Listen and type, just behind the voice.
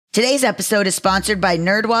Today's episode is sponsored by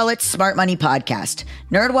NerdWallet's Smart Money Podcast.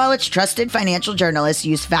 NerdWallet's trusted financial journalists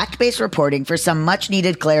use fact-based reporting for some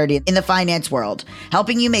much-needed clarity in the finance world,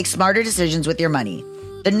 helping you make smarter decisions with your money.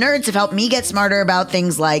 The nerds have helped me get smarter about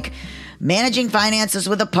things like managing finances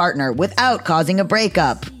with a partner without causing a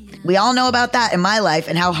breakup. We all know about that in my life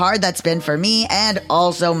and how hard that's been for me and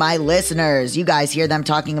also my listeners. You guys hear them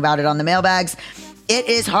talking about it on the mailbags. It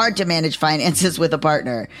is hard to manage finances with a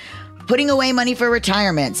partner. Putting away money for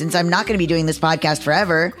retirement, since I'm not going to be doing this podcast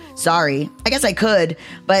forever. Sorry. I guess I could,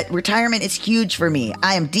 but retirement is huge for me.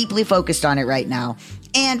 I am deeply focused on it right now.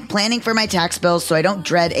 And planning for my tax bills so I don't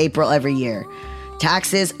dread April every year.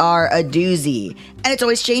 Taxes are a doozy, and it's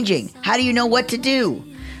always changing. How do you know what to do?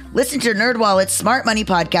 Listen to NerdWallet's Smart Money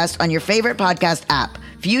Podcast on your favorite podcast app.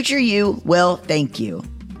 Future you will thank you.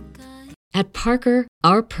 At Parker,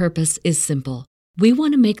 our purpose is simple. We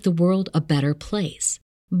want to make the world a better place.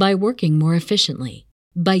 By working more efficiently,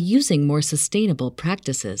 by using more sustainable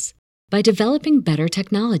practices, by developing better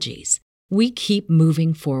technologies, we keep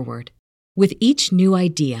moving forward. With each new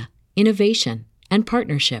idea, innovation, and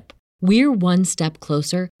partnership, we're one step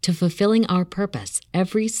closer to fulfilling our purpose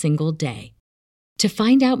every single day. To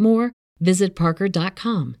find out more, visit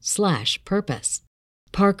parker.com/purpose.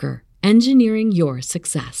 Parker, engineering your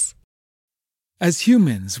success. As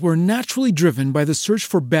humans, we're naturally driven by the search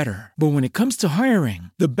for better. But when it comes to hiring,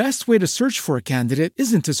 the best way to search for a candidate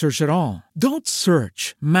isn't to search at all. Don't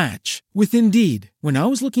search, match with Indeed. When I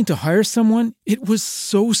was looking to hire someone, it was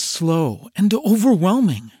so slow and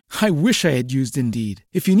overwhelming. I wish I had used Indeed.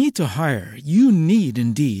 If you need to hire, you need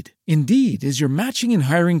Indeed. Indeed is your matching and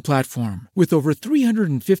hiring platform with over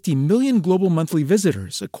 350 million global monthly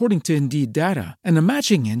visitors, according to Indeed data, and a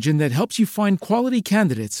matching engine that helps you find quality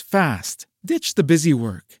candidates fast. Ditch the busy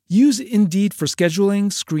work. Use Indeed for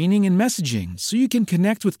scheduling, screening, and messaging so you can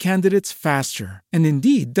connect with candidates faster. And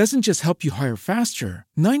Indeed doesn't just help you hire faster.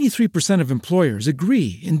 93% of employers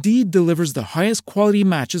agree Indeed delivers the highest quality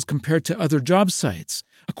matches compared to other job sites,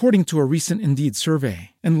 according to a recent Indeed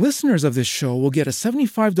survey. And listeners of this show will get a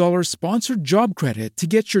 $75 sponsored job credit to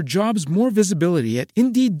get your jobs more visibility at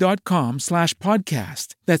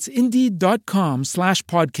Indeed.com/podcast. That's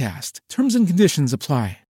Indeed.com/podcast. Terms and conditions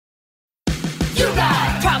apply. You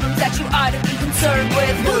got problems that you ought to be concerned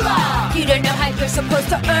with. Moolah! You don't know how you're supposed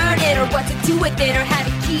to earn it, or what to do with it, or how to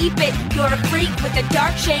keep it. You're a freak with a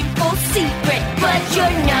dark, shameful secret. But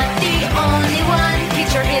you're not the only one. Get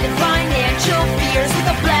your hidden financial fears with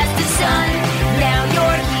a blast of sun. Now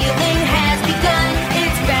your healing has begun.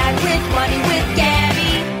 It's Bad with Money with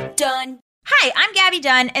Gabby Dunn. Hi, I'm Gabby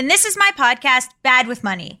Dunn, and this is my podcast, Bad with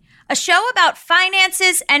Money, a show about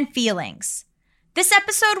finances and feelings. This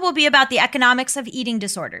episode will be about the economics of eating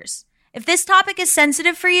disorders. If this topic is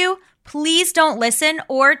sensitive for you, please don't listen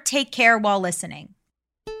or take care while listening.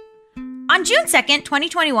 On June 2nd,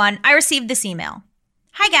 2021, I received this email.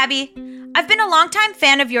 Hi, Gabby. I've been a longtime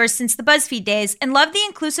fan of yours since the BuzzFeed days and love the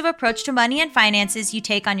inclusive approach to money and finances you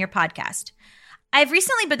take on your podcast. I've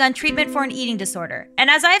recently begun treatment for an eating disorder, and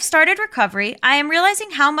as I have started recovery, I am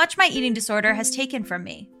realizing how much my eating disorder has taken from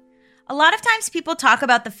me. A lot of times people talk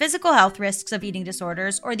about the physical health risks of eating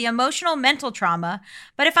disorders or the emotional mental trauma,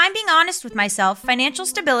 but if I'm being honest with myself, financial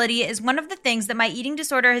stability is one of the things that my eating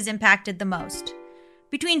disorder has impacted the most.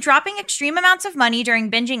 Between dropping extreme amounts of money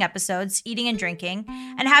during binging episodes, eating and drinking,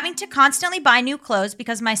 and having to constantly buy new clothes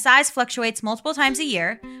because my size fluctuates multiple times a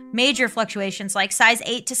year, major fluctuations like size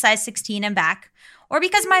 8 to size 16 and back, or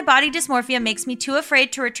because my body dysmorphia makes me too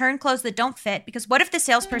afraid to return clothes that don't fit because what if the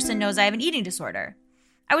salesperson knows I have an eating disorder?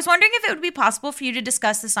 I was wondering if it would be possible for you to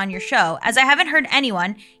discuss this on your show, as I haven't heard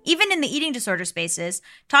anyone, even in the eating disorder spaces,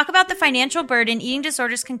 talk about the financial burden eating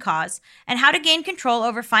disorders can cause and how to gain control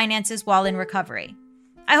over finances while in recovery.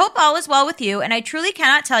 I hope all is well with you, and I truly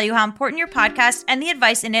cannot tell you how important your podcast and the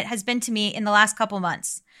advice in it has been to me in the last couple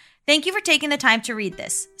months. Thank you for taking the time to read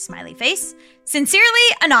this. Smiley face. Sincerely,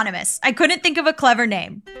 Anonymous. I couldn't think of a clever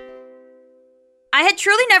name. I had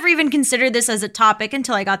truly never even considered this as a topic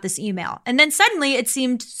until I got this email, and then suddenly it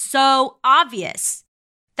seemed so obvious.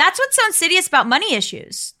 That's what's so insidious about money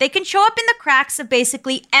issues. They can show up in the cracks of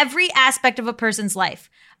basically every aspect of a person's life,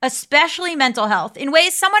 especially mental health, in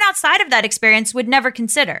ways someone outside of that experience would never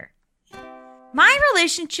consider. My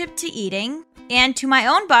relationship to eating and to my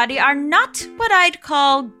own body are not what I'd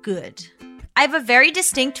call good. I have a very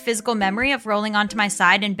distinct physical memory of rolling onto my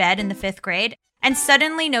side in bed in the 5th grade and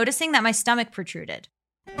suddenly noticing that my stomach protruded.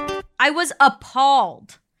 I was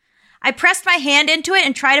appalled. I pressed my hand into it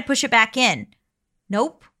and tried to push it back in.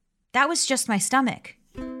 Nope, that was just my stomach.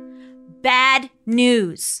 Bad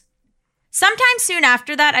news. Sometime soon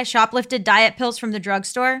after that, I shoplifted diet pills from the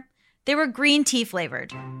drugstore. They were green tea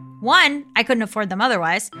flavored. 1, I couldn't afford them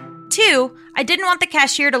otherwise. 2, I didn't want the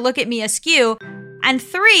cashier to look at me askew. And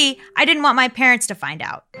 3, I didn't want my parents to find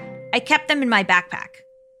out. I kept them in my backpack.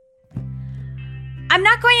 I'm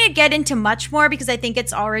not going to get into much more because I think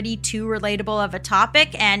it's already too relatable of a topic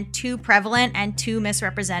and too prevalent and too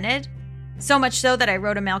misrepresented. So much so that I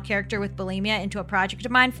wrote a male character with bulimia into a project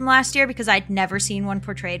of mine from last year because I'd never seen one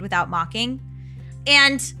portrayed without mocking.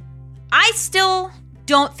 And I still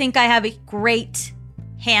don't think I have a great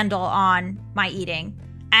handle on my eating,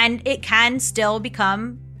 and it can still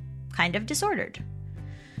become kind of disordered.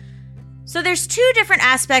 So there's 2 different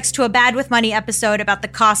aspects to a Bad with Money episode about the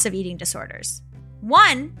costs of eating disorders.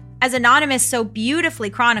 One, as Anonymous so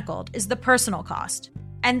beautifully chronicled, is the personal cost.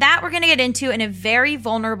 And that we're going to get into in a very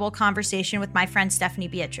vulnerable conversation with my friend Stephanie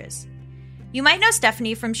Beatriz. You might know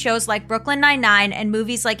Stephanie from shows like Brooklyn Nine-Nine and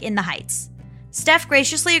movies like In the Heights. Steph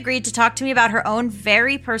graciously agreed to talk to me about her own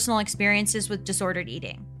very personal experiences with disordered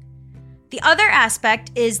eating. The other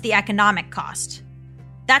aspect is the economic cost.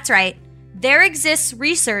 That's right, there exists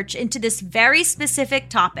research into this very specific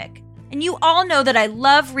topic, and you all know that I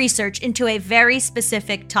love research into a very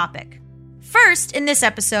specific topic. First, in this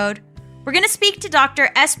episode, we're going to speak to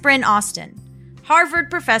Dr. S. Bryn Austin, Harvard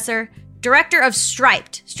professor, director of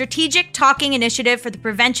STRIPED, Strategic Talking Initiative for the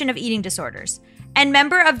Prevention of Eating Disorders, and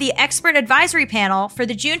member of the expert advisory panel for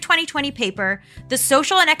the June 2020 paper, The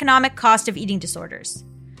Social and Economic Cost of Eating Disorders.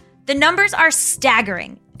 The numbers are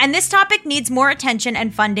staggering, and this topic needs more attention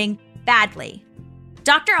and funding badly.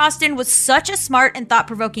 Dr. Austin was such a smart and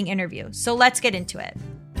thought-provoking interview, so let's get into it.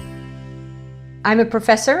 I'm a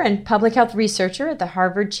professor and public health researcher at the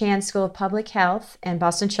Harvard Chan School of Public Health and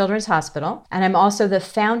Boston Children's Hospital, and I'm also the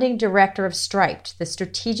founding director of STRIPED, the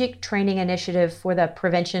Strategic Training Initiative for the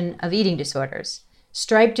Prevention of Eating Disorders.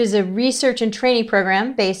 STRIPED is a research and training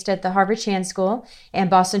program based at the Harvard Chan School and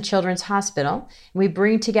Boston Children's Hospital. We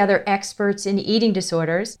bring together experts in eating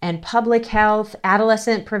disorders and public health,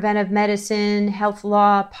 adolescent preventive medicine, health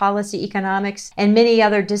law, policy economics, and many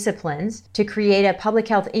other disciplines to create a public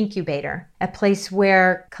health incubator, a place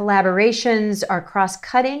where collaborations are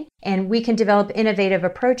cross-cutting and we can develop innovative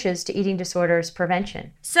approaches to eating disorders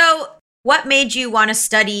prevention. So, what made you want to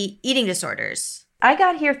study eating disorders? I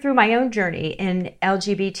got here through my own journey in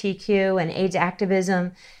LGBTQ and AIDS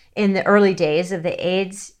activism in the early days of the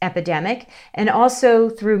AIDS epidemic, and also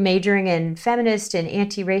through majoring in feminist and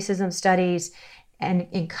anti-racism studies and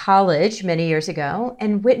in college many years ago,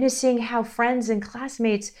 and witnessing how friends and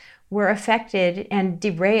classmates were affected and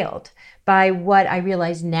derailed by what I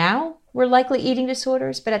realize now were likely eating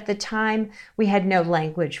disorders, but at the time we had no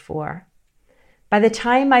language for. By the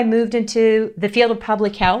time I moved into the field of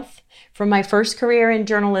public health, from my first career in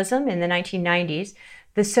journalism in the 1990s,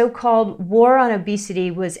 the so-called war on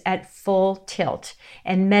obesity was at full tilt,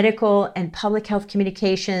 and medical and public health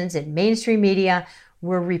communications and mainstream media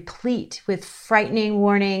were replete with frightening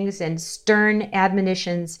warnings and stern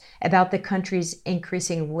admonitions about the country's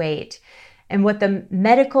increasing weight. And what the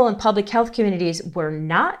medical and public health communities were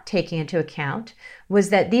not taking into account was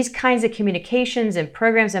that these kinds of communications and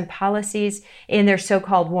programs and policies in their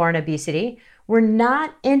so-called war on obesity were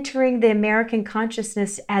not entering the American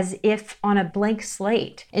consciousness as if on a blank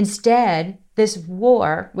slate. Instead, this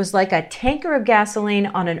war was like a tanker of gasoline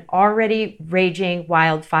on an already raging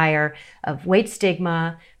wildfire of weight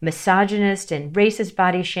stigma, misogynist and racist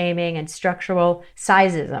body shaming, and structural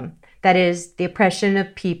sizeism. That is, the oppression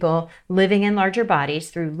of people living in larger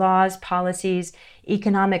bodies through laws, policies,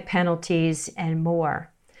 economic penalties, and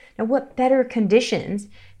more. Now, what better conditions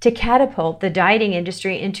to catapult the dieting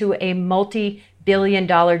industry into a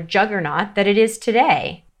multi-billion-dollar juggernaut that it is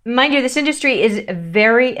today? Mind you, this industry is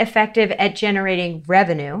very effective at generating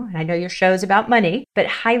revenue, and I know your show is about money, but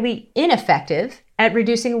highly ineffective at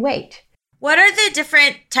reducing weight. What are the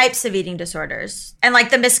different types of eating disorders and like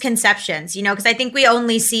the misconceptions, because I think we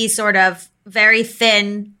only see sort of very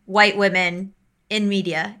thin white women in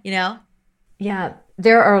media, Yeah,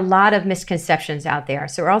 there are a lot of misconceptions out there.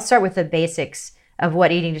 So I'll start with the basics of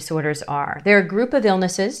what eating disorders are. They're a group of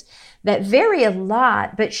illnesses that vary a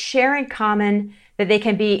lot, but share in common that they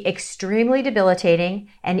can be extremely debilitating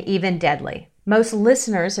and even deadly. Most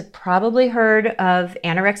listeners have probably heard of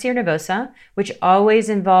anorexia nervosa, which always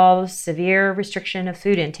involves severe restriction of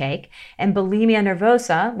food intake, and bulimia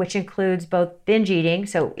nervosa, which includes both binge eating,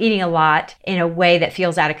 so eating a lot in a way that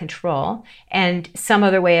feels out of control, and some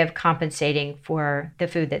other way of compensating for the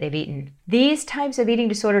food that they've eaten. These types of eating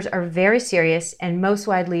disorders are very serious and most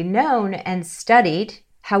widely known and studied.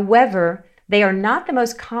 However, they are not the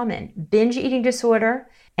most common. Binge eating disorder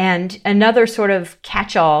and another sort of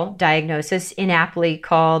catch-all diagnosis inaptly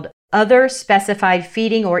called other specified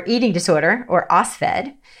feeding or eating disorder, or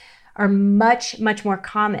OSFED, are much, much more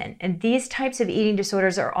common. And these types of eating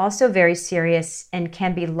disorders are also very serious and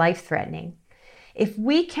can be life-threatening. If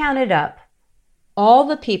we counted up all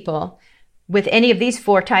the people with any of these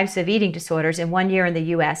 4 types of eating disorders in 1 year in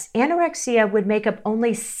the US, anorexia would make up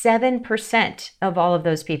only 7% of all of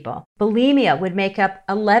those people. Bulimia would make up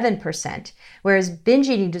 11%, whereas binge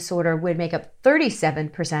eating disorder would make up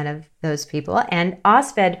 37% of those people, and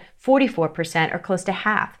OSFED 44%, or close to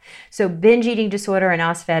half. So binge eating disorder and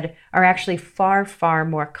OSFED are actually far, far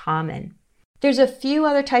more common. There's a few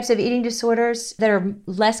other types of eating disorders that are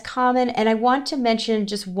less common, and I want to mention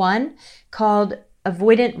just one called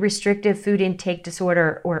avoidant restrictive food intake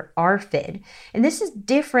disorder, or ARFID. And this is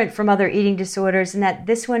different from other eating disorders in that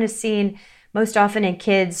this one is seen most often in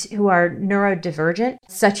kids who are neurodivergent,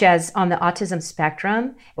 such as on the autism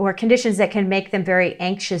spectrum, or conditions that can make them very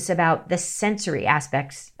anxious about the sensory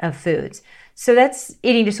aspects of foods. So that's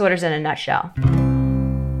eating disorders in a nutshell.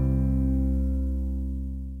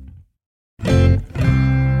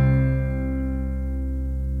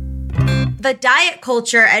 The diet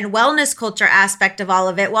culture and wellness culture aspect of all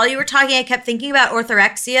of it. While you were talking, I kept thinking about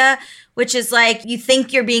orthorexia, which is like you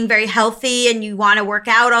think you're being very healthy and you want to work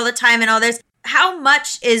out all the time and all this. How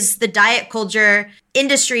much is the diet culture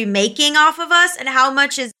industry making off of us? And how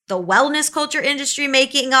much is the wellness culture industry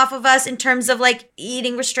making off of us in terms of like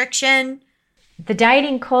eating restriction? The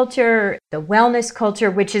dieting culture, the wellness culture,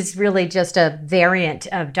 which is really just a variant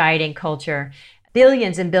of dieting culture,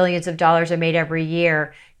 billions and billions of dollars are made every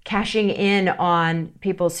year cashing in on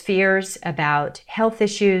people's fears about health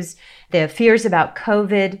issues, the fears about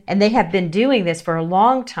COVID, and they have been doing this for a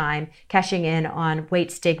long time, cashing in on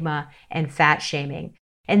weight stigma and fat shaming.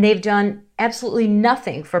 And they've done absolutely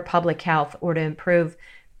nothing for public health or to improve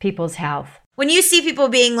people's health. When you see people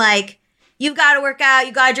being like, you've got to work out,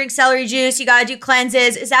 you got to drink celery juice, you got to do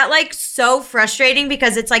cleanses, is that like so frustrating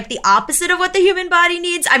because it's like the opposite of what the human body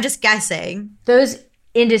needs? I'm just guessing. Those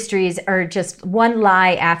industries are just one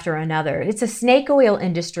lie after another. It's a snake oil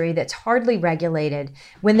industry that's hardly regulated.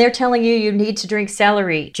 When they're telling you you need to drink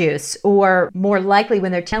celery juice, or more likely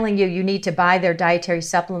when they're telling you you need to buy their dietary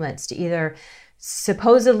supplements to either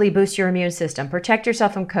supposedly boost your immune system, protect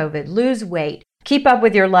yourself from COVID, lose weight, keep up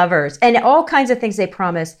with your lovers, and all kinds of things they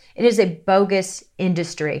promise, it is a bogus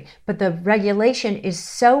industry. But the regulation is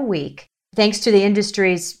so weak, thanks to the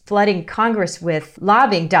industry's flooding Congress with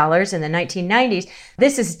lobbying dollars in the 1990s,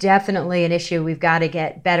 this is definitely an issue we've got to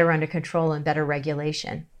get better under control and better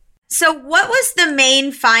regulation. So what was the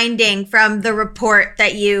main finding from the report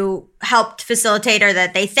that you helped facilitate or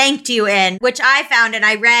that they thanked you in, which I found and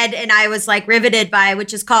I read and I was like riveted by,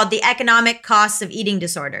 which is called The Economic Costs of Eating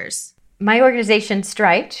Disorders? My organization,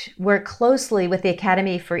 Striped, worked closely with the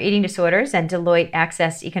Academy for Eating Disorders and Deloitte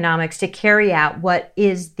Access Economics to carry out what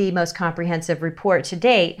is the most comprehensive report to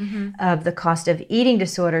date of the cost of eating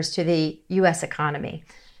disorders to the U.S. economy.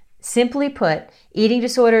 Simply put, eating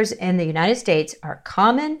disorders in the United States are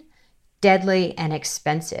common, deadly, and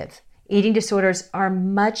expensive. Eating disorders are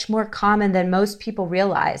much more common than most people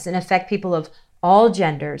realize and affect people of all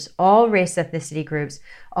genders, all race ethnicity groups,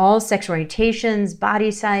 all sexual orientations, body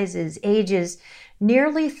sizes, ages.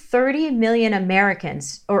 Nearly 30 million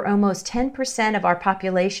Americans, or almost 10% of our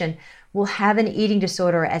population, will have an eating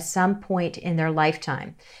disorder at some point in their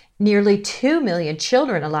lifetime. Nearly 2 million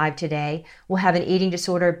children alive today will have an eating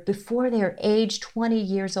disorder before they're age 20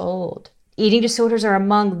 years old. Eating disorders are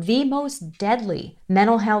among the most deadly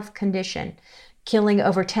mental health condition, killing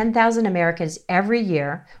over 10,000 Americans every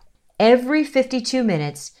year. Every 52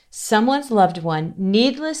 minutes, someone's loved one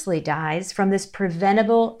needlessly dies from this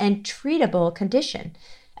preventable and treatable condition.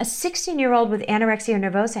 A 16-year-old with anorexia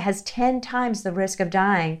nervosa has 10 times the risk of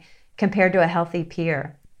dying compared to a healthy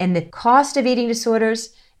peer. And the cost of eating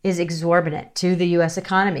disorders is exorbitant to the U.S.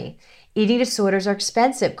 economy. Eating disorders are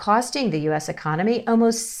expensive, costing the U.S. economy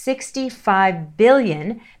almost $65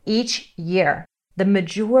 billion each year. The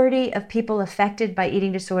majority of people affected by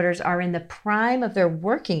eating disorders are in the prime of their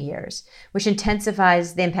working years, which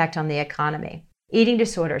intensifies the impact on the economy. Eating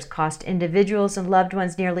disorders cost individuals and loved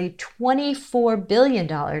ones nearly $24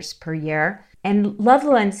 billion per year, and loved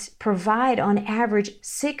ones provide on average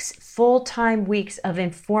 6 full-time weeks of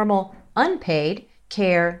informal, unpaid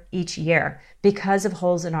care each year because of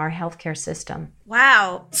holes in our healthcare system.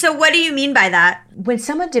 Wow. So what do you mean by that? When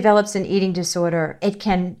someone develops an eating disorder, it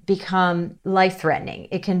can become life-threatening.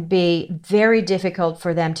 It can be very difficult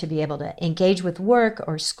for them to be able to engage with work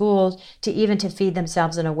or school, to even to feed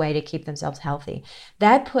themselves in a way to keep themselves healthy.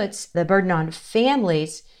 That puts the burden on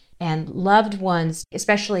families and loved ones,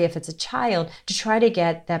 especially if it's a child, to try to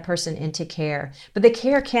get that person into care. But the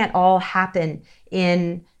care can't all happen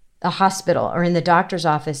in a hospital or in the doctor's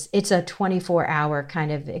office, it's a 24-hour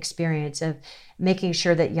kind of experience of making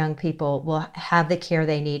sure that young people will have the care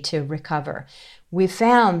they need to recover. We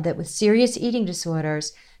found that with serious eating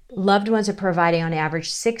disorders, loved ones are providing on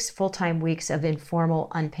average 6 full-time weeks of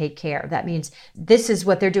informal unpaid care. That means this is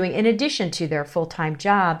what they're doing in addition to their full-time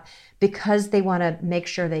job because they want to make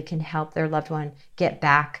sure they can help their loved one get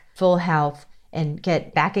back full health and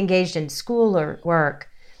get back engaged in school or work.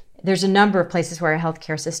 There's a number of places where our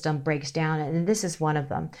healthcare system breaks down, and this is one of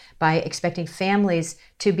them, by expecting families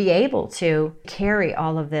to be able to carry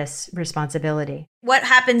all of this responsibility. What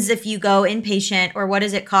happens if you go inpatient, or what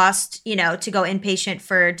does it cost, to go inpatient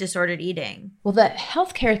for disordered eating? Well, the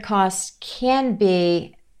healthcare costs can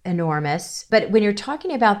be enormous, but when you're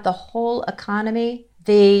talking about the whole economy,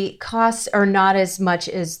 the costs are not as much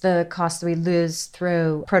as the costs we lose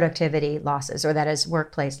through productivity losses, or that is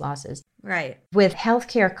workplace losses. Right. With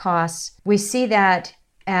healthcare costs, we see that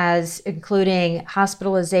as including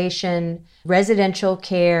hospitalization, residential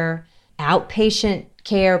care, outpatient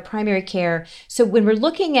care, primary care. So when we're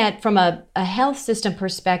looking at from a health system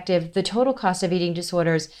perspective, the total cost of eating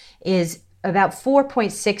disorders is about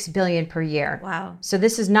 $4.6 billion per year. Wow. So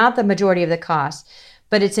this is not the majority of the cost,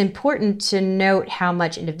 but it's important to note how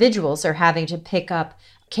much individuals are having to pick up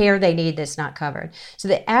care they need that's not covered. So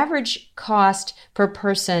the average cost per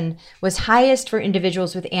person was highest for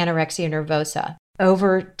individuals with anorexia nervosa,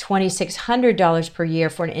 over $2,600 per year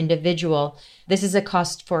for an individual. This is a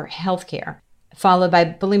cost for healthcare, followed by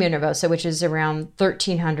bulimia nervosa, which is around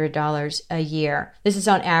 $1,300 a year. This is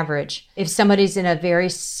on average. If somebody's in a very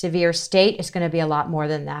severe state, it's going to be a lot more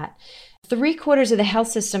than that. 3/4 of the health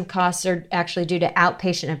system costs are actually due to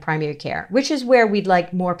outpatient and primary care, which is where we'd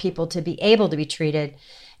like more people to be able to be treated.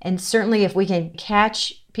 And certainly if we can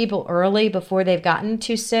catch people early before they've gotten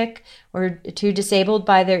too sick or too disabled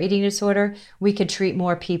by their eating disorder, we could treat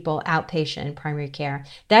more people outpatient and primary care.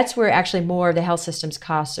 That's where actually more of the health system's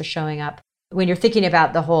costs are showing up when you're thinking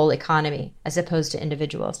about the whole economy as opposed to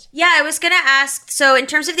individuals. Yeah, I was going to ask, so in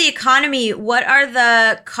terms of the economy, what are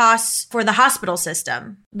the costs for the hospital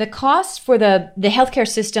system? The costs for the healthcare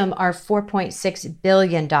system are $4.6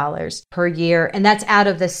 billion per year, and that's out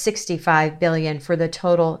of the $65 billion for the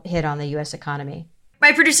total hit on the U.S. economy.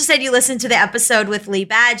 My producer said you listened to the episode with Lee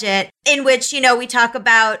Badgett, in which, we talk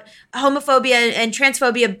about homophobia and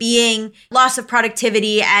transphobia being loss of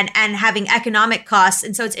productivity and having economic costs.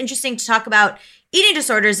 And so it's interesting to talk about eating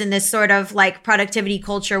disorders in this sort of like productivity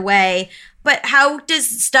culture way. But how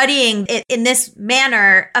does studying it in this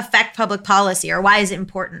manner affect public policy, or why is it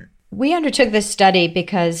important? We undertook this study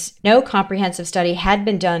because no comprehensive study had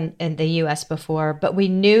been done in the U.S. before, but we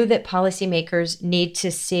knew that policymakers need to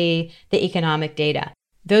see the economic data.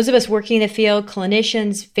 Those of us working in the field,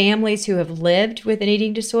 clinicians, families who have lived with an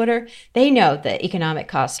eating disorder, they know that economic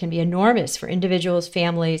costs can be enormous for individuals,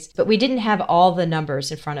 families, but we didn't have all the numbers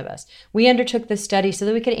in front of us. We undertook this study so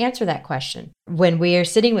that we could answer that question. When we are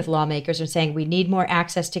sitting with lawmakers and saying we need more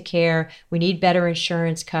access to care, we need better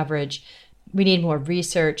insurance coverage, we need more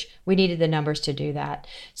research. We needed the numbers to do that.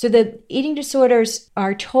 So the eating disorders,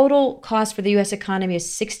 our total cost for the U.S. economy is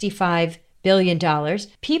 $65 billion.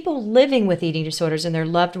 People living with eating disorders and their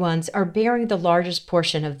loved ones are bearing the largest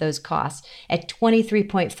portion of those costs at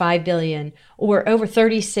 $23.5 billion, or over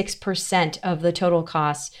 36% of the total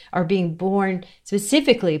costs are being borne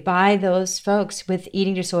specifically by those folks with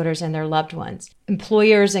eating disorders and their loved ones.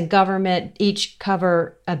 Employers and government each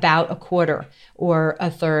cover about 1/4 or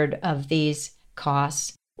 1/3 of these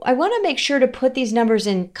costs. I want to make sure to put these numbers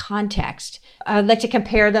in context. I'd like to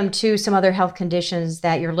compare them to some other health conditions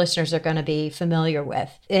that your listeners are going to be familiar with,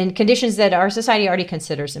 and conditions that our society already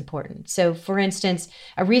considers important. So, for instance,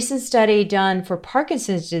 a recent study done for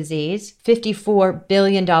Parkinson's disease, $54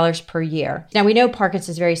 billion per year. Now, we know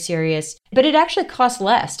Parkinson's is very serious, but it actually costs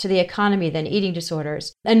less to the economy than eating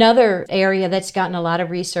disorders. Another area that's gotten a lot of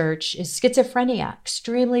research is schizophrenia,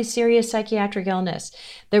 extremely serious psychiatric illness.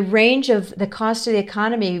 The range of the cost to the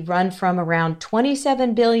economy run from around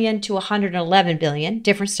 $27 billion to $111 billion,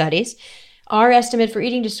 different studies. Our estimate for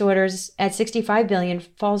eating disorders at $65 billion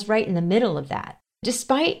falls right in the middle of that.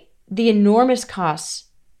 Despite the enormous costs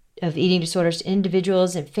of eating disorders to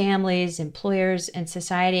individuals and families, employers, and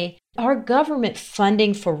society, our government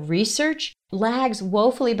funding for research lags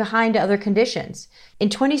woefully behind other conditions. In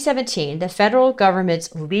 2017, the federal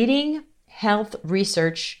government's leading health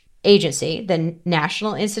research agency, the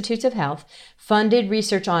National Institutes of Health, funded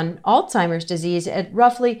research on Alzheimer's disease at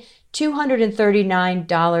roughly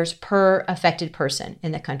 $239 per affected person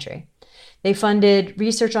in the country. They funded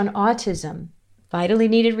research on autism, vitally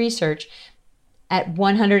needed research, at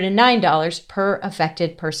 $109 per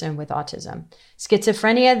affected person with autism.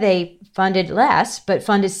 Schizophrenia, they funded less, but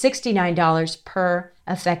funded $69 per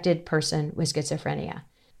affected person with schizophrenia.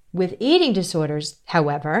 With eating disorders,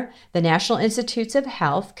 however, the National Institutes of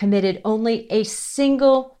Health committed only a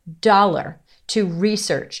single dollar to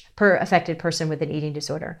research per affected person with an eating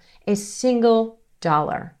disorder. A single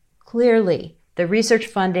dollar. Clearly, the research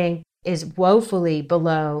funding is woefully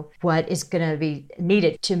below what is going to be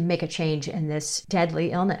needed to make a change in this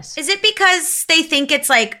deadly illness. Is it because they think it's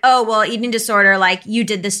like, oh, well, eating disorder, like you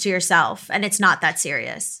did this to yourself and it's not that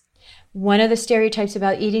serious? One of the stereotypes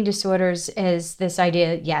about eating disorders is this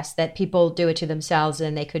idea, yes, that people do it to themselves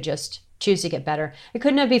and they could just choose to get better. It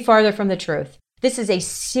couldn't be farther from the truth. This is a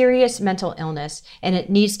serious mental illness, and it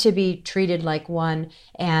needs to be treated like one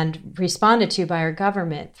and responded to by our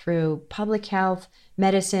government through public health,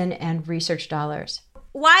 medicine, and research dollars.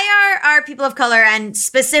 Why are people of color, and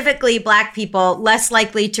specifically Black people, less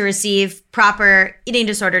likely to receive proper eating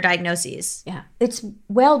disorder diagnoses? Yeah, it's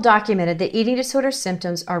well documented that eating disorder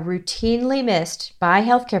symptoms are routinely missed by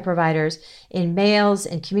healthcare providers in males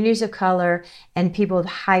and communities of color and people with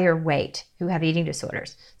higher weight who have eating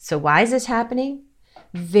disorders. So why is this happening?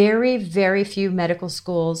 Very, very few medical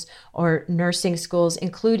schools or nursing schools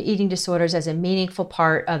include eating disorders as a meaningful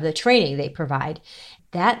part of the training they provide.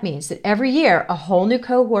 That means that every year, a whole new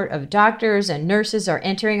cohort of doctors and nurses are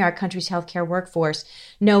entering our country's healthcare workforce,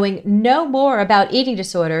 knowing no more about eating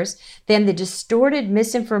disorders than the distorted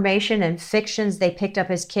misinformation and fictions they picked up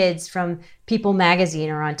as kids from People magazine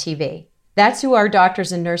or on TV. That's who our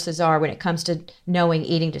doctors and nurses are when it comes to knowing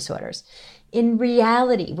eating disorders. In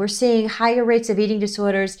reality, we're seeing higher rates of eating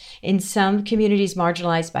disorders in some communities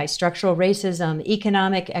marginalized by structural racism,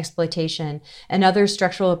 economic exploitation, and other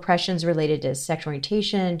structural oppressions related to sexual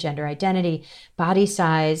orientation, gender identity, body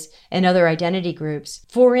size, and other identity groups.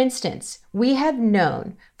 For instance, we have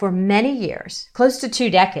known for many years, close to 2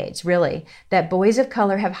 decades really, that boys of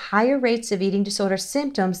color have higher rates of eating disorder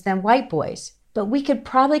symptoms than white boys. But we could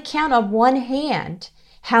probably count on one hand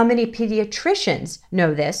how many pediatricians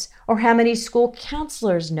know this or how many school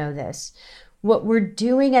counselors know this. What we're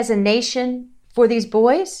doing as a nation for these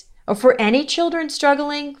boys or for any children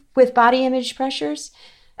struggling with body image pressures,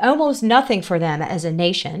 almost nothing for them as a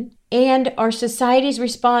nation. And our society's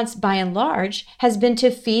response, by and large, has been to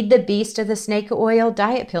feed the beast of the snake oil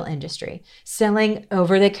diet pill industry, selling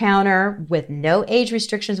over-the-counter, with no age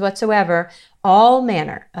restrictions whatsoever, all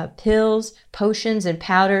manner of pills, potions, and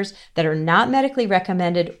powders that are not medically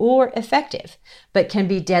recommended or effective, but can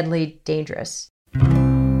be deadly dangerous.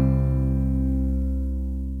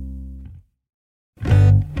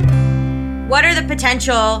 What are the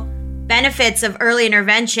potential benefits of early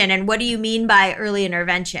intervention, and what do you mean by early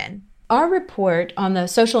intervention? Our report on the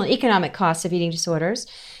social and economic costs of eating disorders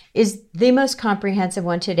is the most comprehensive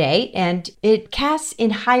one to date, and it casts in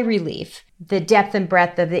high relief the depth and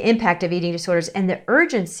breadth of the impact of eating disorders and the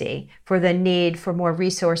urgency for the need for more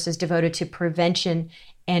resources devoted to prevention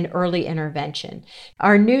and early intervention.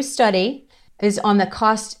 Our new study is on the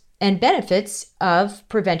cost and benefits of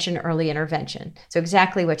prevention and early intervention. So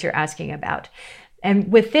exactly what you're asking about.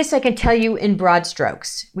 And with this, I can tell you in broad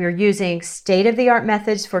strokes, we're using state-of-the-art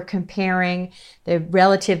methods for comparing the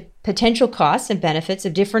relative potential costs and benefits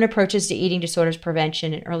of different approaches to eating disorders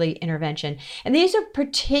prevention and early intervention. And these are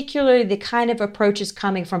particularly the kind of approaches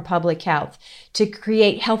coming from public health to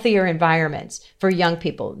create healthier environments for young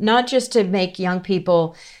people, not just to make young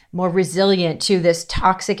people more resilient to this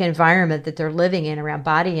toxic environment that they're living in around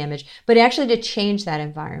body image, but actually to change that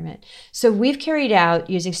environment. So we've carried out,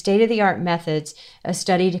 using state-of-the-art methods, a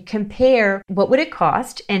study to compare what would it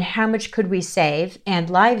cost and how much could we save, and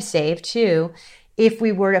lives save too, if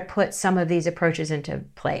we were to put some of these approaches into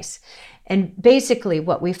place. And basically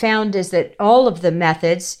what we found is that all of the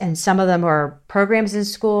methods, and some of them are programs in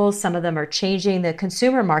schools, some of them are changing the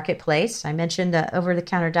consumer marketplace. I mentioned the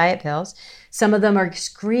over-the-counter diet pills. Some of them are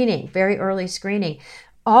screening, very early screening.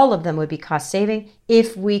 All of them would be cost saving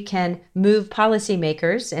if we can move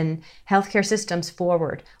policymakers and healthcare systems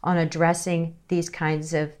forward on addressing these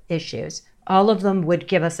kinds of issues. All of them would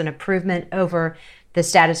give us an improvement over the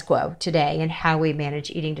status quo today and how we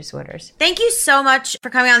manage eating disorders. Thank you so much for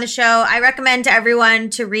coming on the show. I recommend to everyone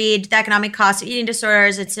to read The Economic Cost of Eating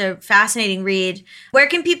Disorders. It's a fascinating read. Where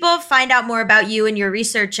can people find out more about you and your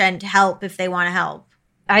research and help if they want to help?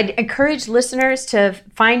 I'd encourage listeners to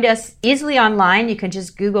find us easily online. You can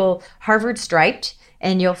just Google Harvard Striped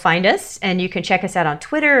and you'll find us. And you can check us out on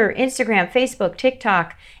Twitter, Instagram, Facebook,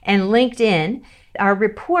 TikTok, and LinkedIn. Our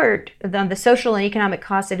report on the social and economic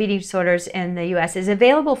costs of eating disorders in the U.S. is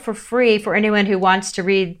available for free for anyone who wants to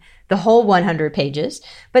read the whole 100 pages.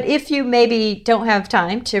 But if you maybe don't have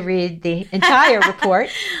time to read the entire report,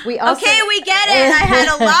 we also... Okay, we get it. I had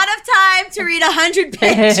a lot of time to read 100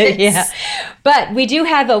 pages. Yeah. But we do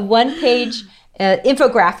have a one-page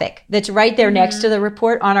infographic that's right there next to the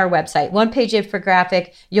report on our website. One-page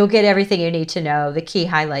infographic. You'll get everything you need to know, the key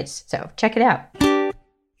highlights. So check it out.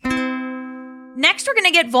 Next, we're going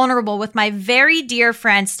to get vulnerable with my very dear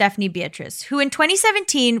friend, Stephanie Beatriz, who in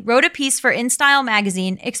 2017 wrote a piece for InStyle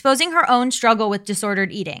magazine exposing her own struggle with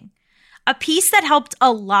disordered eating. A piece that helped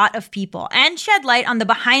a lot of people and shed light on the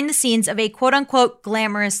behind the scenes of a quote-unquote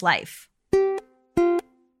glamorous life.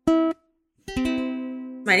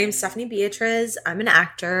 My name is Stephanie Beatriz. I'm an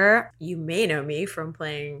actor. You may know me from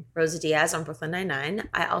playing Rosa Diaz on Brooklyn Nine-Nine.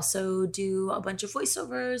 I also do a bunch of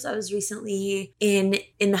voiceovers. I was recently in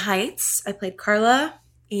the Heights. I played Carla.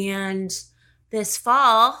 And this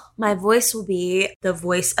fall, my voice will be the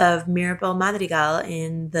voice of Mirabel Madrigal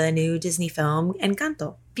in the new Disney film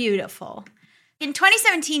Encanto. Beautiful. In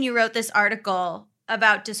 2017, you wrote this article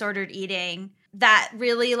about disordered eating that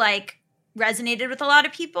really resonated with a lot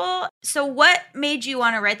of people. So what made you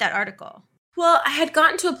want to write that article? Well, I had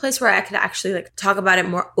gotten to a place where I could actually talk about it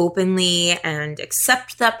more openly and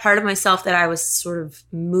accept that part of myself that I was sort of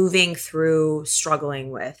moving through, struggling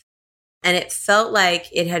with. And it felt like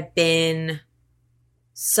it had been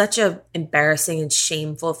such a embarrassing and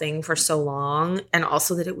shameful thing for so long. And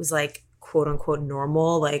also that it was quote unquote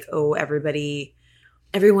normal.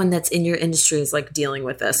 Everyone that's in your industry is dealing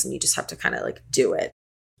with this and you just have to kind of do it.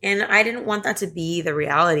 And I didn't want that to be the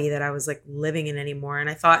reality that I was living in anymore. And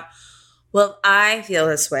I thought, well, if I feel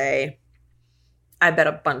this way, I bet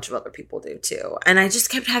a bunch of other people do too. And I just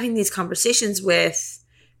kept having these conversations with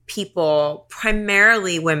people,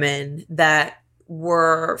 primarily women, that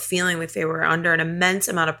were feeling like they were under an immense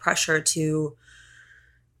amount of pressure to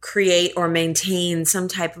create or maintain some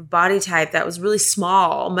type of body type that was really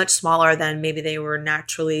small, much smaller than maybe they were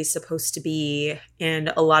naturally supposed to be.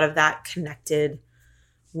 And a lot of that connected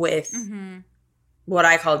with what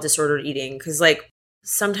I call disordered eating. Because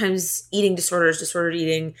sometimes eating disorders, disordered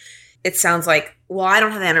eating, it sounds like, well, I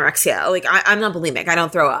don't have anorexia. I'm not bulimic. I don't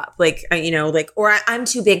throw up. Or I'm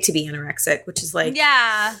too big to be anorexic, which is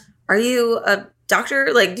yeah. Are you a doctor?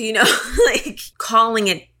 Do you know, calling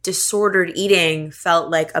it disordered eating felt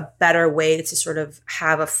like a better way to sort of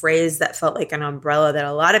have a phrase that felt like an umbrella that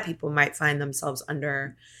a lot of people might find themselves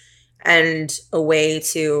under, and a way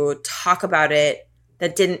to talk about it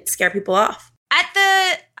that didn't scare people off. At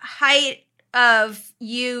the height of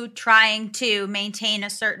you trying to maintain a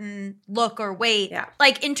certain look or weight,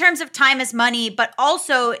 in terms of time as money, but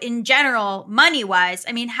also in general, money-wise,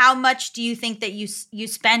 how much do you think that you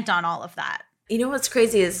spent on all of that? You know what's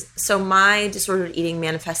crazy is, so my disordered eating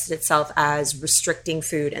manifested itself as restricting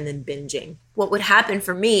food and then binging. What would happen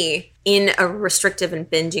for me in a restrictive and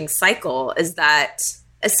binging cycle is that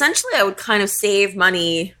essentially I would kind of save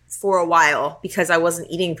money for a while because I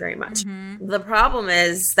wasn't eating very much. The problem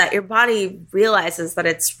is that your body realizes that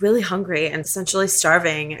it's really hungry and essentially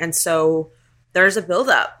starving. And so there's a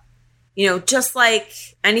buildup. Just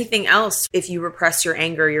like anything else, if you repress your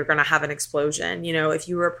anger, you're going to have an explosion. If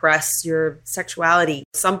you repress your sexuality,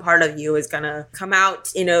 some part of you is going to come out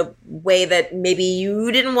in a way that maybe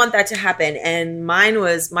you didn't want that to happen. And mine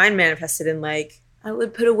manifested in I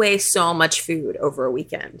would put away so much food over a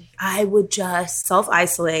weekend. I would just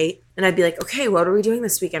self-isolate and I'd be like, okay, what are we doing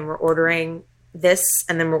this weekend? We're ordering this,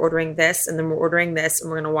 and then we're ordering this, and then we're ordering this,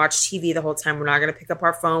 and we're going to watch TV the whole time. We're not going to pick up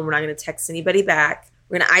our phone. We're not going to text anybody back.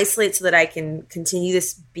 We're going to isolate so that I can continue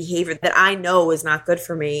this behavior that I know is not good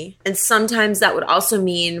for me. And sometimes that would also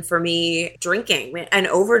mean for me drinking and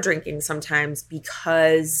over drinking sometimes,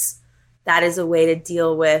 because that is a way to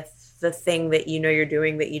deal with the thing that you're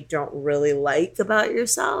doing that you don't really like about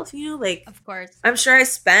yourself, Of course. I'm sure I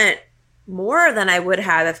spent more than I would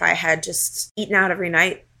have if I had just eaten out every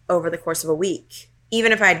night over the course of a week.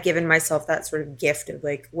 Even if I had given myself that sort of gift of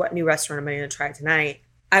what new restaurant am I going to try tonight,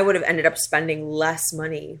 I would have ended up spending less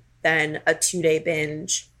money than a 2-day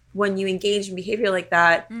binge. When you engage in behavior like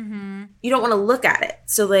that, you don't want to look at it.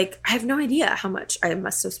 So I have no idea how much I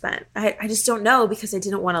must have spent. I just don't know because I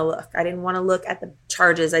didn't want to look. I didn't want to look at the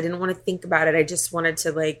charges. I didn't want to think about it. I just wanted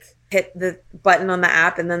to hit the button on the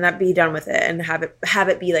app and then that be done with it and have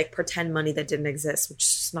it be pretend money that didn't exist, which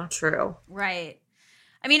is not true. Right.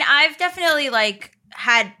 I've definitely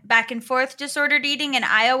had back and forth disordered eating, and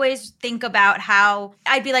I always think about how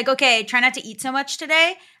I'd be okay, try not to eat so much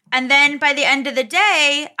today. And then by the end of the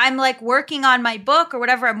day, I'm working on my book or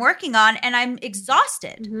whatever I'm working on, and I'm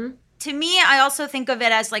exhausted. To me, I also think of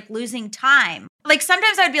it as losing time.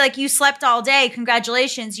 Sometimes I'd be you slept all day.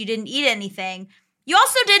 Congratulations, you didn't eat anything. You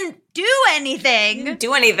also didn't do anything.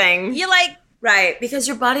 Do anything. You like, right, because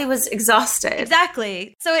your body was exhausted.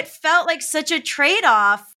 exactly. So it felt like such a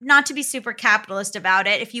trade-off, not to be super capitalist about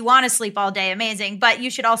it. If you want to sleep all day, amazing, but you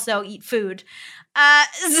should also eat food.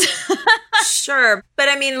 Sure. But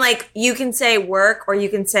I mean, like, you can say work or you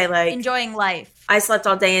can say, like, enjoying life. I slept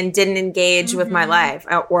all day and didn't engage with my life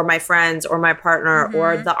or my friends or my partner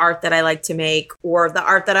or the art that I like to make or the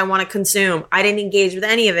art that I want to consume. I didn't engage with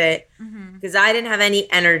any of it because I didn't have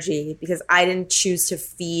any energy because I didn't choose to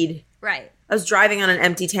feed. Right. I was driving on an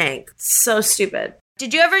empty tank. So stupid.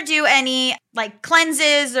 Did you ever do any like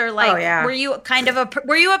cleanses or like, Oh, yeah. were you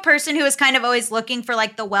a person who was kind of always looking for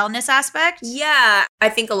like the wellness aspect? Yeah. I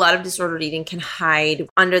think a lot of disordered eating can hide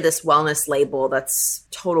under this wellness label that's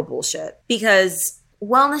total bullshit because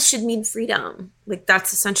wellness should mean freedom. Like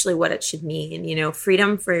that's essentially what it should mean, you know,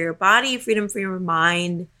 freedom for your body, freedom for your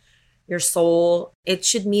mind, your soul. It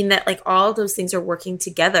should mean that like all of those things are working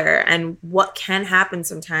together. And what can happen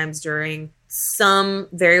sometimes during some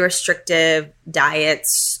very restrictive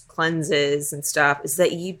diets, cleanses and stuff is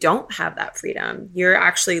that you don't have that freedom. You're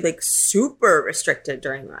actually like super restricted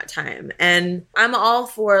during that time. And I'm all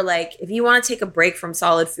for like, if you want to take a break from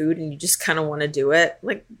solid food and you just kind of want to do it,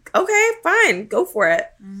 like, okay, fine, go for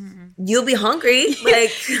it. You'll be hungry.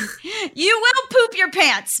 Like You will poop your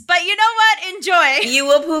pants, but you know what? Enjoy. you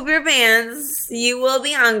will poop your pants. You will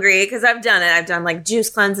be hungry because I've done it. I've done like juice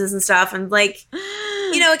cleanses and stuff. And like,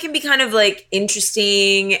 you know, it can be kind of like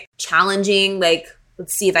interesting, challenging, like,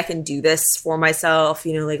 let's see if I can do this for myself,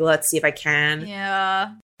 you know, like, let's see if I can.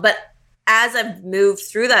 Yeah. But as I've moved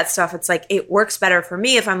through that stuff, it's like, it works better for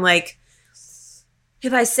me if I'm like,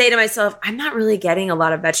 if I say to myself, I'm not really getting a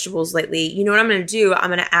lot of vegetables lately, you know what I'm going to do? I'm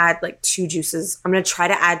going to add like 2 juices. I'm going to try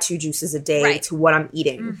to add 2 juices a day to what I'm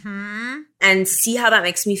eating and see how that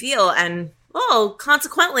makes me feel. And,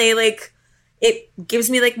 consequently, like, it gives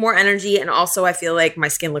me like more energy. And also I feel like my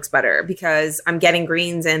skin looks better because I'm getting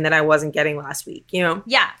greens in that I wasn't getting last week, you know?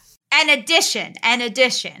 Yeah. An addition.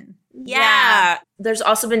 Yeah. There's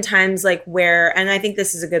also been times like where, and I think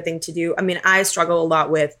this is a good thing to do. I mean, I struggle a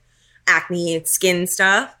lot with acne, skin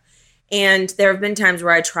stuff. And there have been times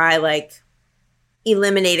where I try like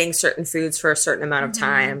eliminating certain foods for a certain amount of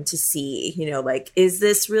time to see, you know, like, is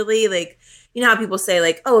this really like, you know how people say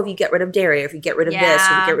like, oh, if you get rid of dairy, or if you get rid of this,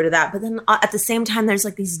 or if you get rid of that. But then at the same time, there's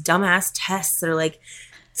like these dumbass tests that are like,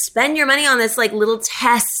 spend your money on this like little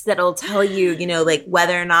test that'll tell you, you know, like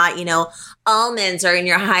whether or not, you know, almonds are in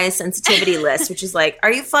your highest sensitivity list, which is like,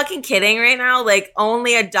 are you fucking kidding right now? Like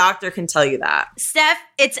only a doctor can tell you that. Steph,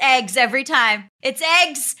 it's eggs every time. It's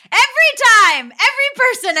eggs every time. Every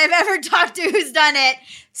person I've ever talked to who's done it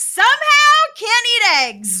somehow can't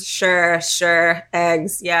eat eggs. Sure.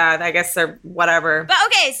 Eggs. Yeah, I guess they're whatever. But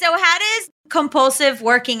okay, so how does compulsive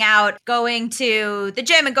working out, going to the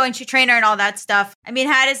gym and going to your trainer and all that stuff, I mean,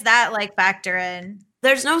 how does that like factor in?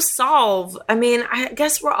 There's no solve. I mean, I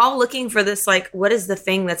guess we're all looking for this, like, what is the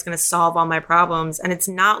thing that's going to solve all my problems? And it's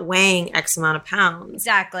not weighing X amount of pounds.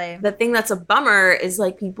 Exactly. The thing that's a bummer is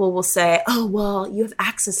like people will say, oh, well, you have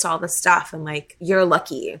access to all this stuff and like, you're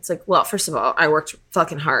lucky. It's like, well, first of all, I worked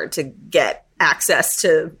fucking hard to get access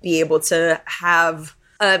to be able to have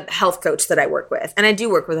a health coach that I work with. And I do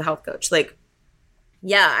work with a health coach. Like,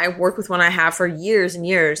 yeah, I work with one I have for years and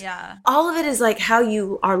years. Yeah. All of it is like how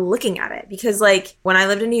you are looking at it. Because like when I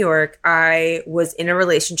lived in New York, I was in a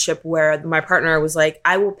relationship where my partner was like,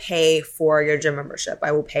 I will pay for your gym membership.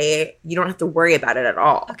 I will pay. You don't have to worry about it at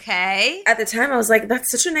all. Okay. At the time, I was like, that's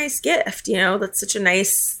such a nice gift. You know, that's such a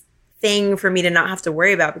nice thing for me to not have to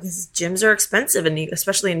worry about because gyms are expensive,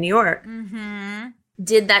 especially in New York.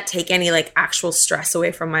 Did that take any like actual stress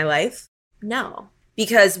away from my life? No.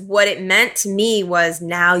 Because what it meant to me was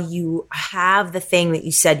now you have the thing that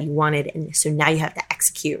you said you wanted. And so now you have to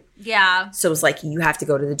execute. Yeah. So it's like you have to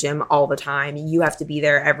go to the gym all the time. You have to be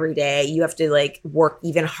there every day. You have to like work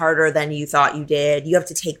even harder than you thought you did. You have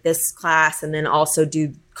to take this class and then also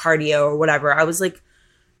do cardio or whatever. I was like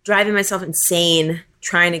driving myself insane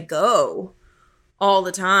trying to go all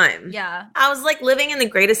the time. Yeah. I was like living in the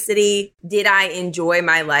greatest city. Did I enjoy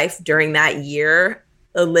my life during that year?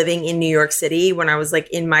 Living in New York City when I was like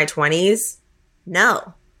in my 20s?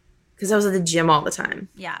 No, because I was at the gym all the time.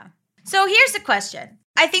 Yeah. So here's the question.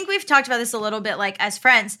 I think we've talked about this a little bit like as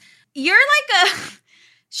friends. You're like a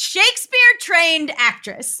Shakespeare trained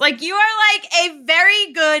actress. Like you are like a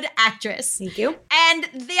very good actress. Thank you. And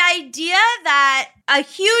the idea that a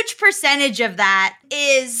huge percentage of that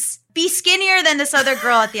is be skinnier than this other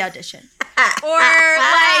girl at the audition. Or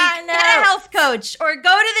like get a health coach or go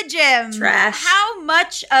to the gym. Trash. How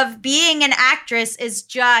much of being an actress is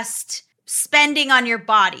just spending on your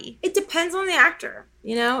body? It depends on the actor.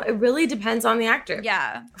 You know, it really depends on the actor.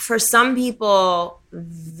 Yeah. For some people,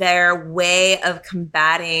 their way of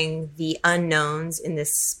combating the unknowns in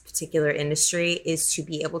this particular industry is to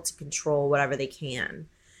be able to control whatever they can.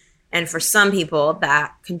 And for some people,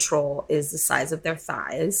 that control is the size of their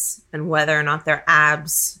thighs and whether or not their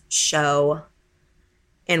abs show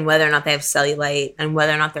and whether or not they have cellulite and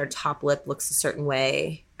whether or not their top lip looks a certain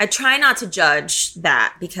way. I try not to judge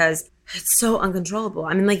that because it's so uncontrollable.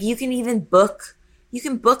 I mean, like you can book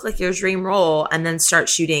like your dream role and then start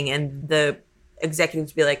shooting and the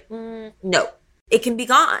executives be like, no, it can be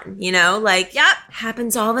gone, you know, like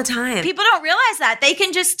happens all the time. People don't realize that. They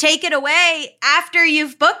can just take it away after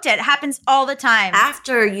you've booked it. It happens all the time.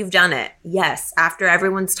 After you've done it. Yes. After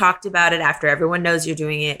everyone's talked about it, after everyone knows you're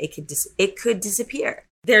doing it, it could disappear.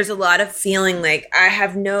 There's a lot of feeling like I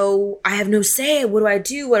have no say. What do I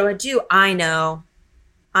do? I know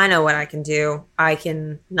what I can do. I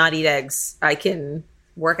can not eat eggs. I can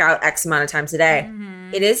work out X amount of times a day.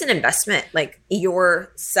 Mm-hmm. It is an investment. Like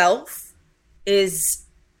yourself is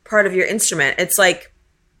part of your instrument. It's like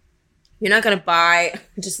you're not going to buy,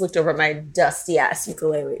 I just looked over at my dusty ass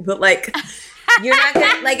ukulele, but like you're not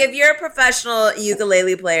going to, like if you're a professional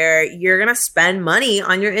ukulele player, you're going to spend money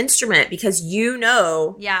on your instrument because you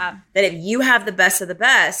know that if you have the best of the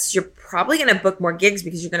best, you're probably going to book more gigs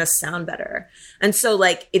because you're going to sound better. And so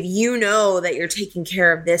like if you know that you're taking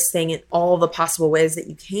care of this thing in all the possible ways that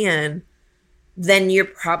you can, then you're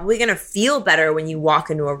probably going to feel better when you walk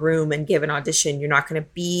into a room and give an audition. You're not going to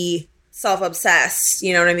be self-obsessed.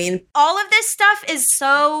 You know what I mean? All of this stuff is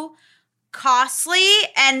so costly.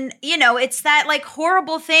 And, you know, it's that like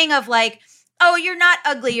horrible thing of like, oh, you're not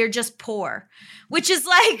ugly, you're just poor, which is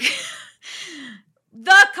like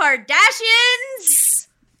the Kardashians.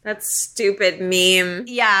 That stupid meme.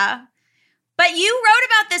 Yeah. But you wrote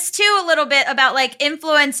about this too a little bit about like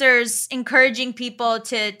influencers encouraging people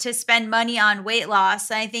to spend money on weight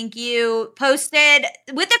loss. And I think you posted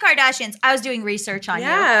with the Kardashians. I was doing research on you.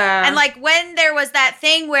 And like when there was that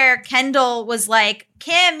thing where Kendall was like,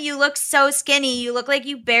 Kim, you look so skinny. You look like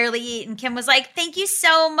you barely eat. And Kim was like, thank you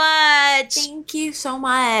so much. Thank you so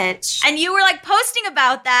much. And you were like posting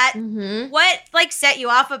about that. Mm-hmm. What like set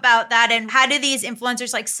you off about that? And how do these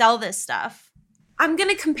influencers like sell this stuff? I'm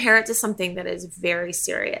going to compare it to something that is very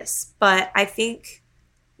serious, but I think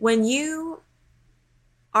when you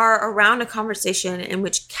are around a conversation in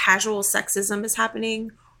which casual sexism is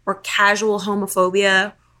happening or casual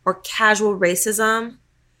homophobia or casual racism,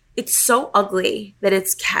 it's so ugly that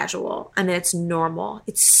it's casual and that it's normal.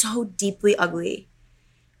 It's so deeply ugly.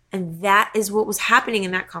 And that is what was happening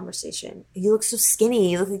in that conversation. You look so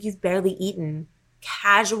skinny. You look like you've barely eaten.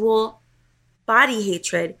 Casual body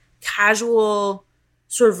hatred, casual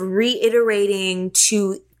sort of reiterating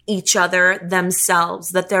to each other themselves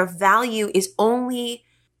that their value is only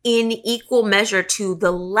in equal measure to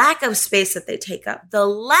the lack of space that they take up. The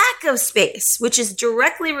lack of space, which is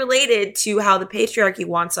directly related to how the patriarchy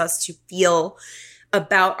wants us to feel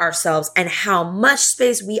about ourselves and how much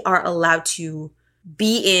space we are allowed to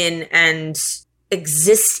be in and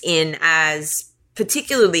exist in as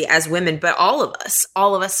particularly as women, but all of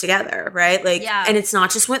us together, right? Like, and it's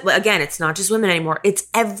not just women, again, it's not just women anymore. It's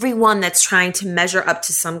everyone that's trying to measure up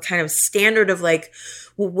to some kind of standard of like,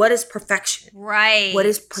 well, what is perfection? Right. What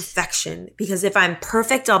is perfection? Because if I'm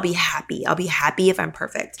perfect, I'll be happy. I'll be happy if I'm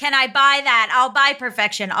perfect. Can I buy that? I'll buy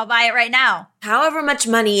perfection. I'll buy it right now. However much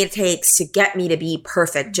money it takes to get me to be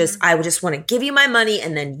perfect. I would just want to give you my money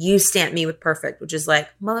and then you stamp me with perfect, which is like,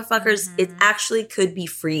 motherfuckers, it actually could be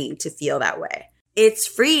free to feel that way. It's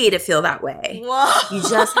free to feel that way. Whoa. You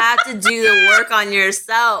just have to do the work on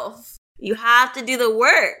yourself. You have to do the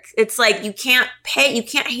work. It's like you can't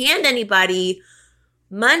hand anybody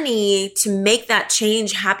money to make that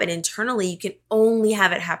change happen internally. You can only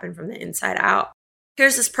have it happen from the inside out.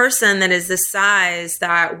 Here's this person that is this size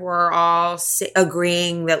that we're all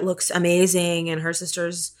agreeing that looks amazing and her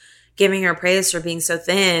sister's giving her praise for being so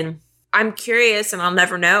thin. I'm curious and I'll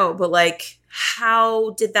never know, but like, how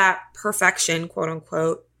did that perfection, quote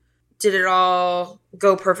unquote, did it all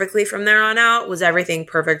go perfectly from there on out? Was everything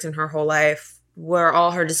perfect in her whole life? Were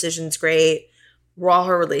all her decisions great? Were all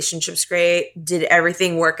her relationships great? Did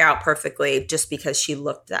everything work out perfectly just because she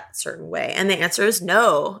looked that certain way? And the answer is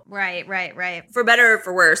no. Right. For better or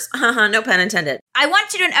for worse. No pun intended. I want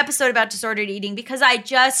to do an episode about disordered eating because I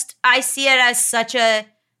see it as such a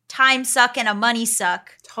time suck and a money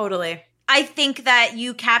suck. Totally. I think that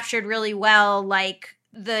you captured really well, like,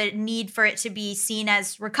 the need for it to be seen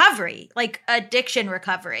as recovery, like addiction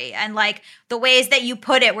recovery, and like the ways that you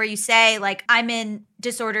put it where you say, like, I'm in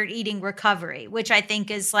disordered eating recovery, which I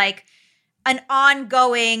think is like an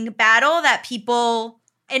ongoing battle that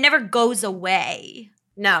it never goes away.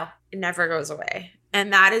 No, it never goes away.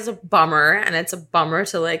 And that is a bummer. And it's a bummer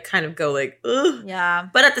to like kind of go like, ugh. Yeah.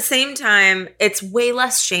 But at the same time, it's way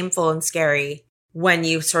less shameful and scary when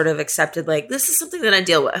you sort of accepted like, this is something that I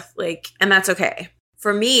deal with. Like, and that's okay.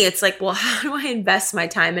 For me, it's like, well, how do I invest my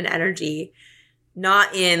time and energy?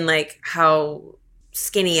 Not in like, how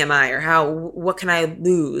skinny am I or what can I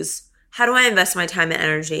lose? How do I invest my time and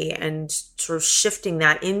energy and sort of shifting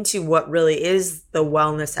that into what really is the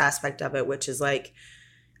wellness aspect of it, which is like,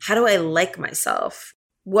 how do I like myself?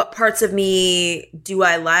 What parts of me do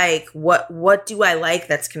I like? What do I like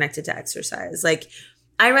that's connected to exercise? Like,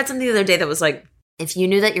 I read something the other day that was like, if you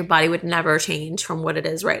knew that your body would never change from what it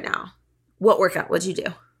is right now, what workout would you do?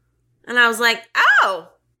 And I was like, oh,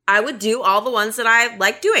 I would do all the ones that I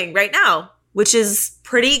like doing right now, which is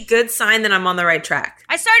pretty good sign that I'm on the right track.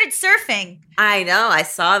 I started surfing. I know. I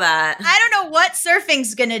saw that. I don't know what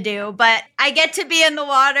surfing's going to do, but I get to be in the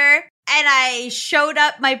water and I showed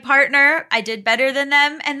up my partner. I did better than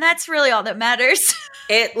them. And that's really all that matters.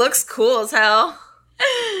 It looks cool as hell.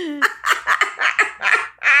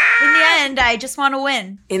 In the end, I just want to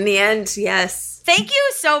win. In the end, yes. Thank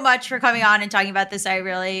you so much for coming on and talking about this.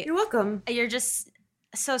 You're welcome. You're just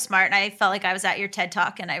so smart, and I felt like I was at your TED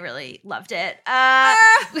Talk, and I really loved it. Can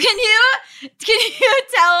you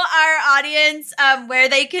tell our audience where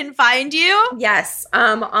they can find you? Yes,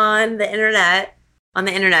 on the internet.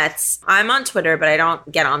 I'm on Twitter, but I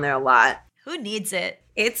don't get on there a lot. Who needs it?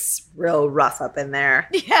 It's real rough up in there.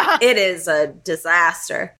 Yeah, it is a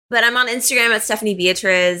disaster. But I'm on Instagram at Stephanie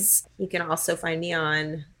Beatriz. You can also find me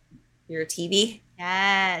on your TV.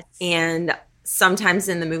 Yes, and sometimes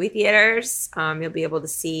in the movie theaters, you'll be able to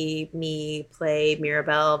see me play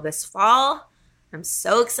Mirabelle this fall. I'm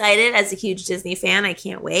so excited. As a huge Disney fan, I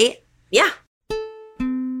can't wait. Yeah.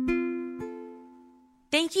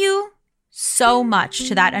 Thank you so much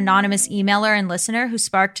to that anonymous emailer and listener who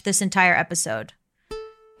sparked this entire episode.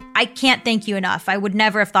 I can't thank you enough. I would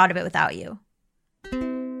never have thought of it without you.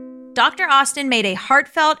 Dr. Austin made a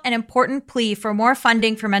heartfelt and important plea for more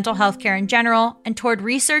funding for mental health care in general and toward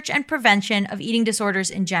research and prevention of eating disorders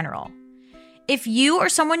in general. If you or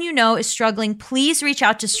someone you know is struggling, please reach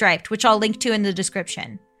out to Striped, which I'll link to in the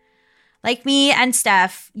description. Like me and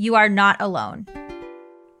Steph, you are not alone.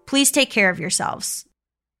 Please take care of yourselves.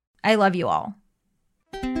 I love you all.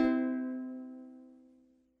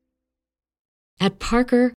 At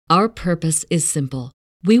Parker, our purpose is simple.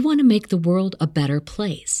 We want to make the world a better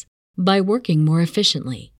place. By working more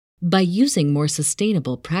efficiently, by using more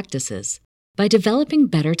sustainable practices, by developing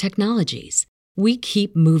better technologies, we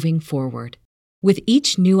keep moving forward. With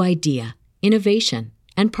each new idea, innovation,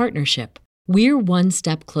 and partnership, we're one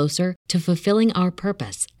step closer to fulfilling our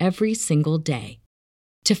purpose every single day.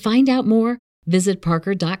 To find out more, visit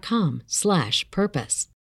parker.com/purpose.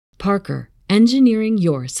 Parker, engineering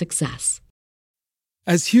your success.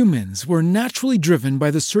 As humans, we're naturally driven by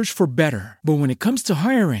the search for better. But when it comes to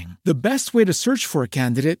hiring, the best way to search for a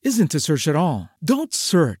candidate isn't to search at all. Don't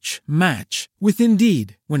search, match with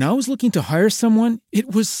Indeed. When I was looking to hire someone,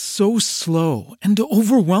 it was so slow and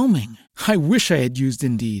overwhelming. I wish I had used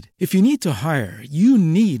Indeed. If you need to hire, you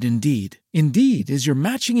need Indeed. Indeed is your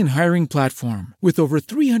matching and hiring platform with over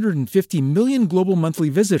 350 million global monthly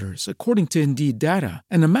visitors, according to Indeed data,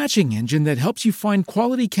 and a matching engine that helps you find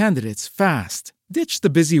quality candidates fast. Ditch the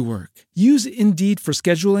busy work. Use Indeed for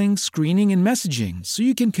scheduling, screening, and messaging so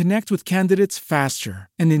you can connect with candidates faster.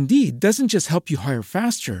 And Indeed doesn't just help you hire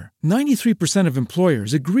faster. 93% of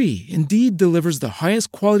employers agree Indeed delivers the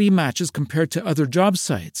highest quality matches compared to other job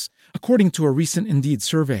sites, according to a recent Indeed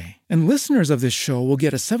survey. And listeners of this show will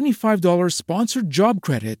get a $75 sponsored job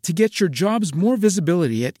credit to get your jobs more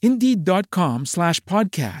visibility at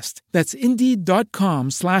Indeed.com/podcast. That's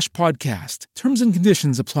Indeed.com/podcast. Terms and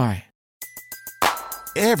conditions apply.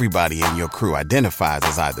 Everybody in your crew identifies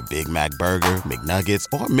as either Big Mac Burger, McNuggets,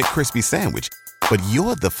 or McCrispy Sandwich. But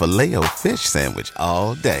you're the Filet-O-Fish Sandwich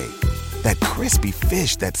all day. That crispy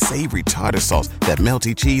fish, that savory tartar sauce, that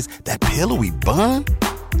melty cheese, that pillowy bun.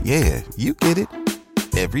 Yeah, you get it.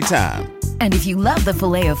 Every time. And if you love the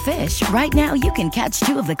Filet-O-Fish, right now you can catch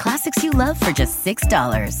two of the classics you love for just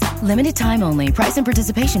 $6. Limited time only. Price and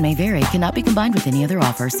participation may vary. Cannot be combined with any other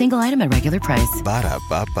offer. Single item at regular price.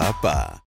 Ba-da-ba-ba-ba.